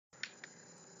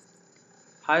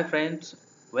Hi friends,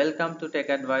 welcome to Tech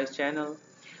Advice channel.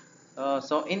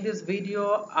 So in this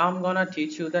video, I'm gonna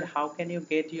teach you that how can you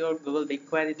get your Google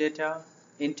BigQuery data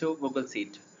into Google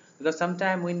Sheet. Because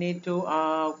sometimes we need to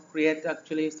create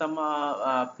actually some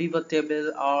pivot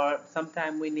table, or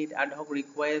sometimes we need ad hoc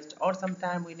request, or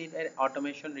sometimes we need an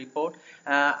automation report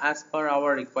as per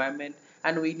our requirement,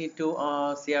 and we need to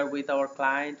share with our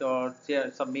client or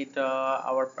submit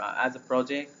our as a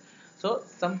project. So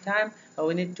sometime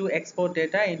we need to export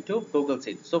data into Google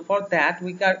Sheet. So for that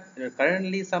we got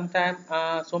currently sometime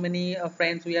so many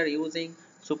friends we are using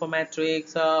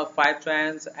Supermetrics,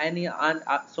 Fivetrans, any and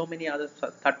so many other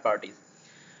third parties.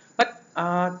 But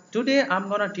today I'm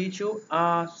gonna teach you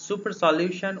a super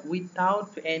solution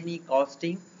without any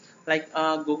costing, like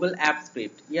Google App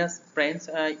Script. Yes, friends,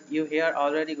 you hear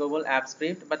already Google App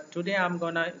Script, but today I'm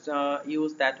gonna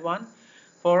use that one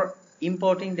for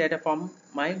importing data from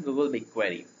my Google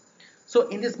BigQuery. So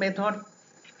in this method,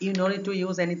 you no need to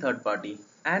use any third party,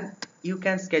 and you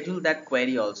can schedule that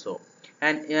query also.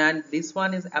 And this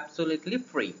one is absolutely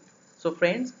free. So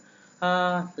friends,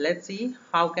 let's see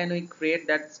how can we create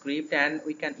that script and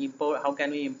we can import. How can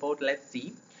we import? Let's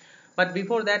see. But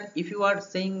before that, if you are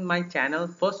seeing my channel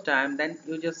first time, then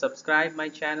you just subscribe my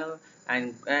channel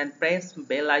and press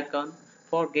bell icon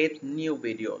for get new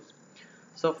videos.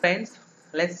 So friends,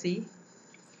 let's see.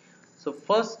 So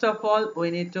first of all, we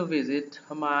need to visit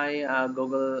my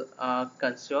Google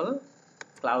console,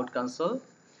 cloud console.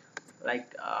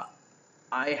 Like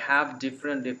I have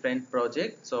different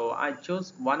projects, so I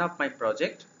choose one of my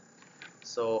project.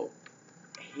 So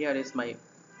here is my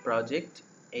project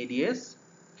ADS.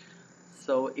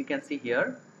 So you can see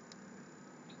here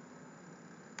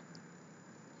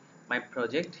my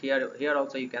project. Here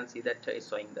also you can see that is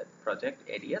showing that project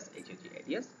ADS,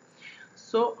 HUG ADS.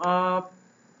 So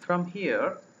from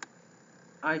here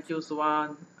I choose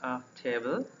one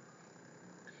table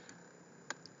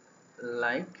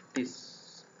like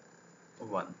this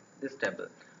table.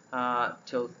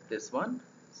 Choose this one.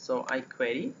 So I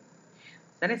query,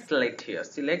 then I select here,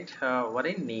 what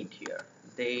I need here: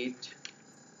 date,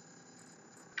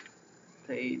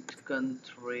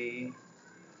 country,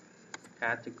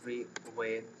 category,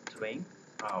 weight, string,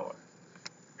 hour.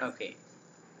 Okay,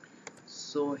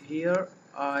 so here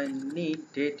I need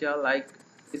data like,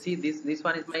 you see this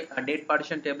one is my date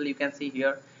partition table, you can see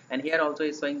here, and here also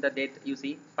is showing the date, you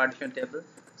see, partition table.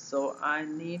 So I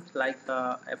need like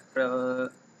April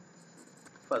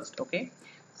 1st. Okay,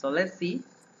 so let's see,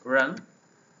 run.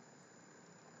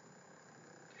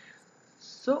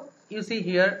 So you see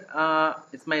here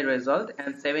it's my result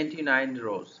and 79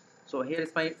 rows. So here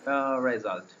is my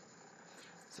result.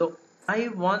 So I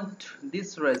want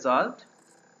this result,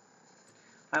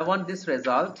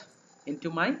 into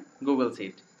my Google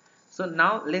Sheet. So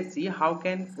now let's see how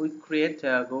can we create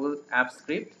a Google App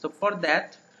Script. So for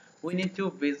that we need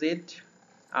to visit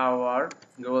our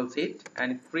Google Sheet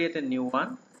and create a new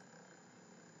one.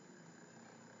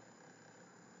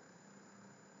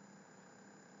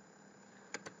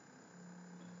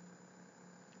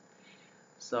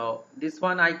 So this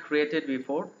one I created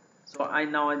before, so I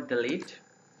now delete.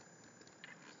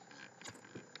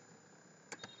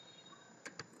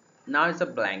 Now it's a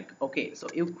blank. Okay, so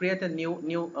you create a new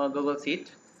Google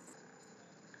Sheet,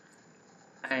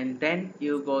 and then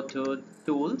you go to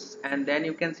tools, and then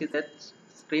you can see that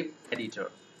script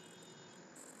editor.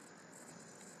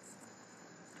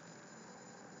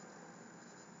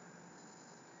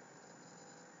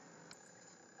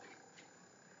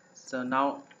 So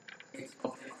now it's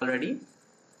open already.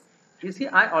 You see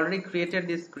I already created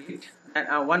this script,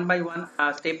 and one by one,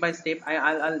 step by step,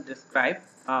 I'll describe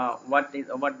what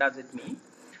does it mean.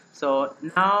 So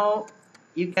now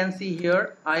you can see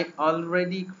here I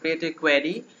already create a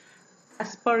query.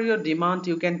 As per your demand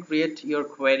you can create your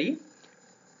query.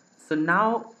 So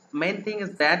now main thing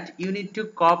is that you need to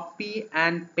copy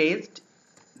and paste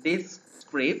this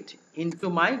script into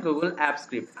my Google App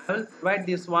Script. I will provide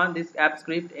this app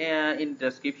script in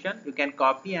description. You can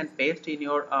copy and paste in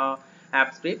your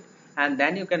app script, and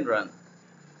then you can run.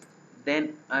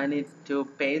 Then I need to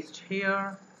paste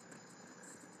here,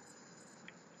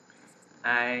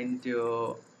 and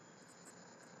you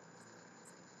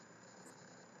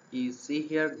see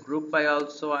here group by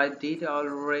also I did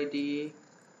already.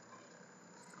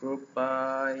 Group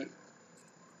by,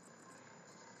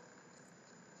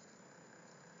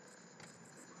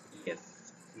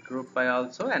 yes, group by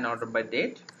also, and order by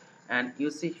date. And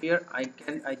you see here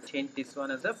I change this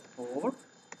one as a 4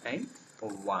 and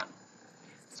 1.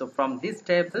 So from this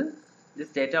table this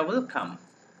data will come.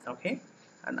 Okay,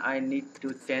 and I need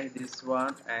to change this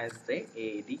one as the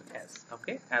ADS.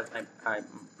 Okay, as my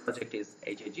project is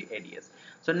HAG ADS.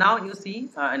 So now you see,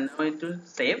 and now I need to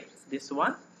save this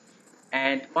one.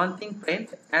 And one thing,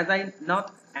 friends, as I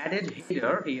not added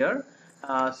header here,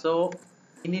 so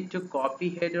you need to copy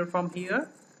header from here,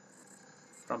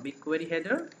 from BigQuery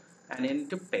header, and I need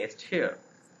to paste here.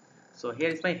 So here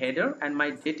is my header, and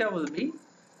my data will be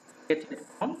get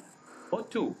from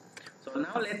O2. So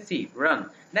now let's see, run.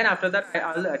 Then after that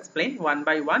I'll explain one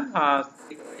by one.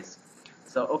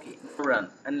 So okay, now run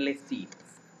and let's see.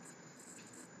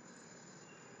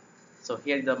 So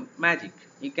here is the magic.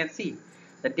 You can see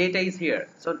the data is here.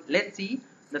 So let's see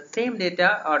the same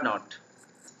data or not.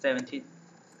 70.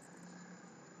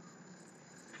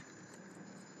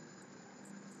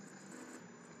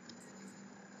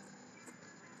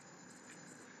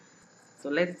 So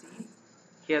let's see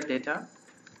here data.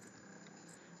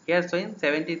 Here showing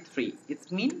 73.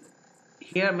 It means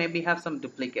here maybe have some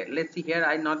duplicate. Let's see here.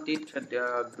 I not did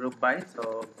group by,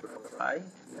 so group by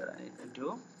here I need to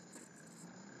do.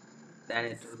 Then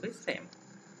it will be same.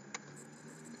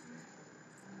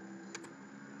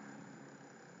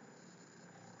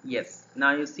 Yes,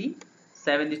 now you see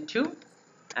 72,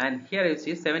 and here you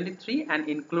see 73 and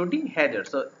including header,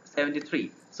 so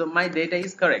 73. So my data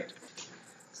is correct.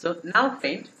 So now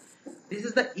friend, this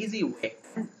is the easy way.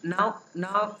 Now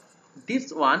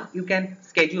this one you can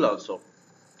schedule also,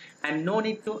 and no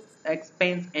need to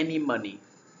expense any money.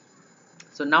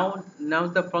 So now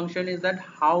the function is that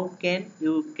how can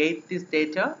you get this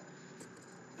data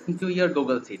into your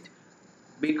Google Sheet,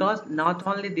 because not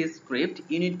only this script,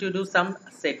 you need to do some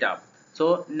setup.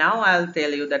 So now I'll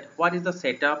tell you that what is the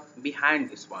setup behind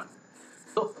this one.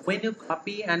 So when you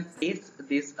copy and paste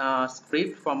this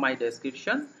script from my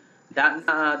description, then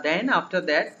after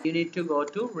that you need to go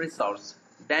to resource,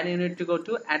 then you need to go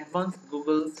to advanced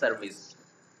Google service.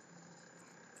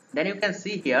 Then you can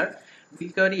see here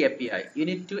BigQuery API. You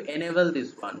need to enable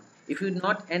this one. If you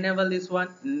not enable this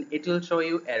one, it will show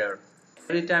you error.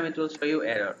 Every time it will show you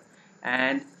error.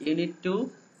 And you need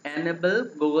to enable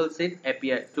Google Sheet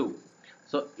API too.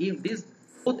 So if this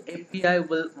both API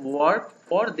will work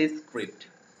for this script,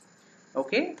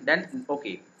 okay, then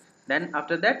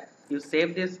after that you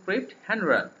save this script and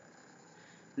run.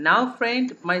 Now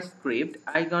friend, my script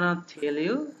I gonna tell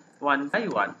you one by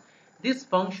one. This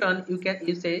function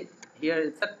you say here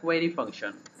it's a query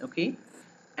function, okay,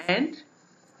 and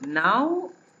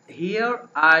now here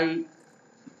I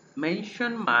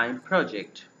mention my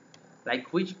project,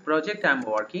 like which project I'm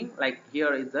working. Like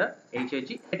here is the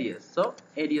HAG ADS, so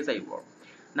ADS I work.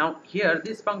 Now here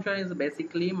this function is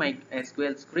basically my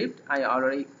SQL script. I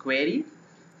already query.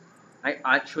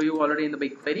 I show you already in the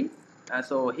BigQuery.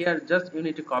 So here just you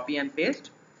need to copy and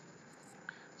paste.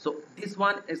 So this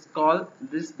one is called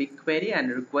this BigQuery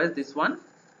and request this one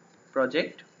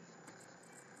project.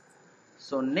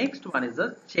 So next one is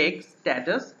the check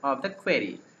status of the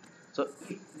query. So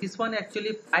if this one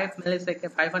actually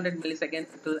 500 millisecond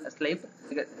it will sleep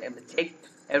check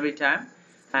every time,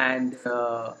 and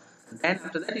then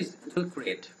after that it will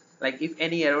create, like if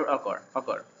any error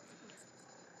occur.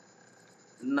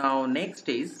 Now next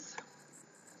is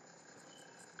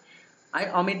I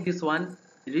omit this one,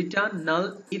 return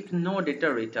null if no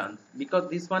data returns, because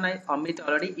this one I omit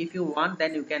already. If you want,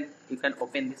 then you can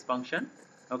open this function,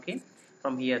 okay,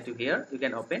 from here to here you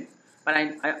can open, but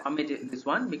I omitted this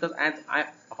one because as I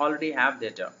already have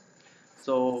data.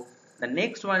 So the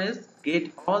next one is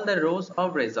get all the rows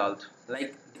of result,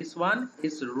 like this one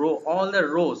is row, all the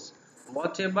rows,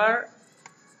 whatever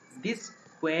this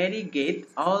query get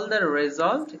all the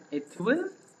result it will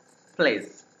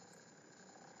place.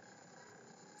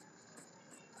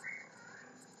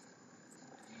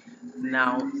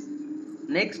 Now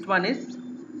next one is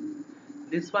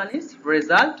this one is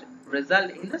result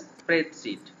in the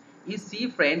spreadsheet. You see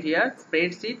friend here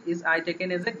spreadsheet is I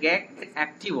taken as a get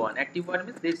active one. Active one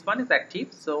means this one is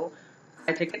active, so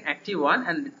I taken active one,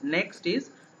 and next is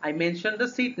I mentioned the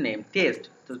sheet name test.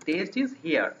 So test is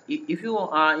here. If you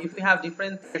have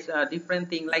different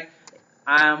thing, like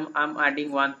I'm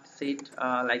adding one sheet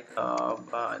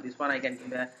this one I can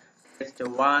give a test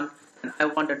one, and I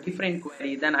want a different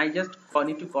query, then I just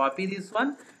need to copy this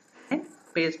one and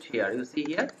paste here. You see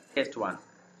here test one.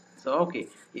 So okay,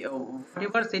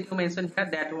 whatever sheet you mentioned here,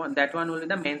 that one will be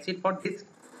the main sheet for this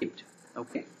script.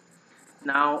 Okay,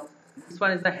 now this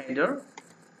one is the header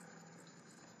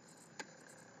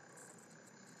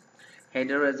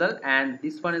result, and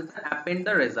this one is the append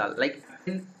the result. Like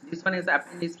this one is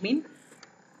append, this mean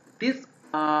this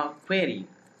query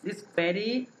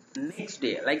next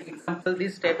day, like example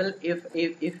this table, if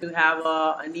you have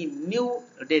any new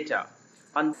data,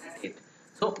 on that date.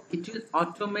 So it will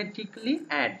automatically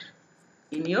add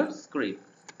in your script,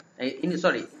 in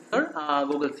sorry, in your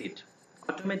Google Sheet.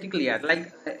 Automatically add.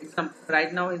 Like example,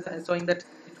 right now is showing that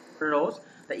rows.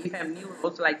 The if I have new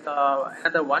rows like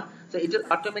another one, so it will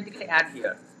automatically add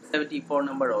here 74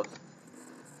 number rows.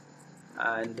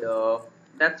 And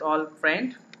that's all,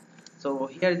 friend. So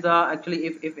here is actually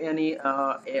if any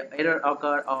error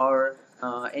occur, or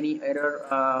any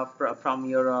error from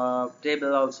your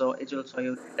table also, it will show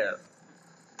you error.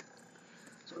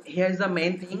 So here is the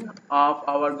main thing of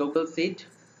our Google Sheet,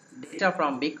 data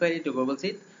from BigQuery to Google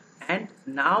Sheet. And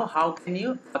now how can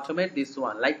you automate this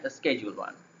one, like the schedule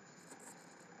one?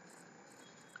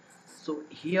 So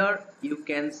here you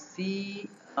can see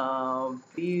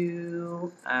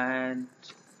view, and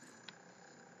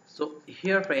so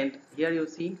here, friend, here you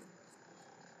see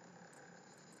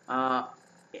uh,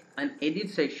 an edit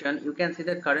section. You can see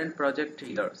the current project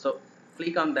trigger. So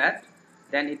click on that,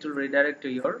 then it will redirect to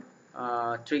your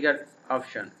trigger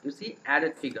option. You see, add a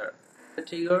trigger,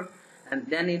 and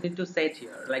then you need to set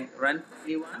here like run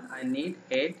query one. I need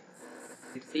head,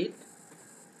 receipt,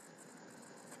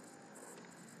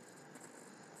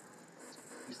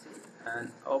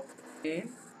 and okay.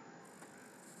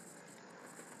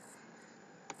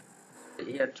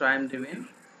 Here time driven,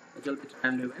 it will be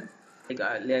time driven. Like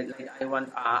I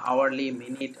want hourly,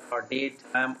 minute, or date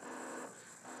time,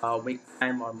 week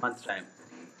time, or month time.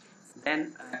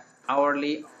 Then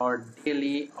hourly or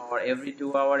daily or every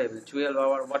 2 hour, every 12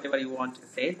 hour, whatever you want to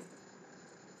say,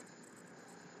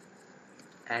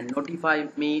 and notify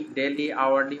me daily,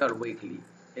 hourly, or weekly.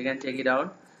 You can check it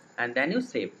out, and then you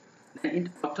save. Then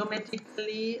it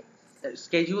automatically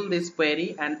schedule this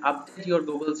query and update your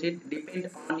Google Sheet depend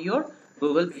on your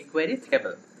Google BigQuery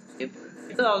table. If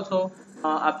it will also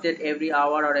update every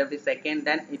hour or every second,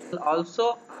 then it will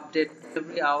also update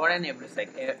every hour and every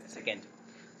second.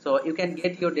 So you can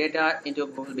get your data into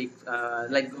Google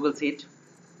like Google Sheet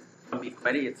from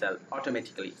BigQuery itself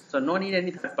automatically. So no need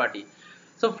any third party.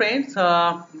 So friends,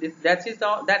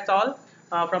 that's all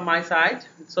from my side.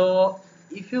 So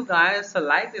if you guys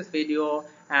like this video,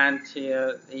 and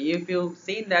if you've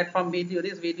seen that from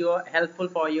this video helpful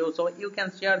for you, so you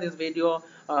can share this video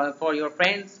for your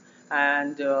friends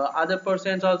and other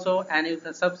persons also, and you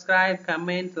can subscribe,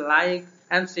 comment, like,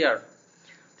 and share.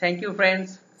 Thank you,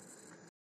 friends.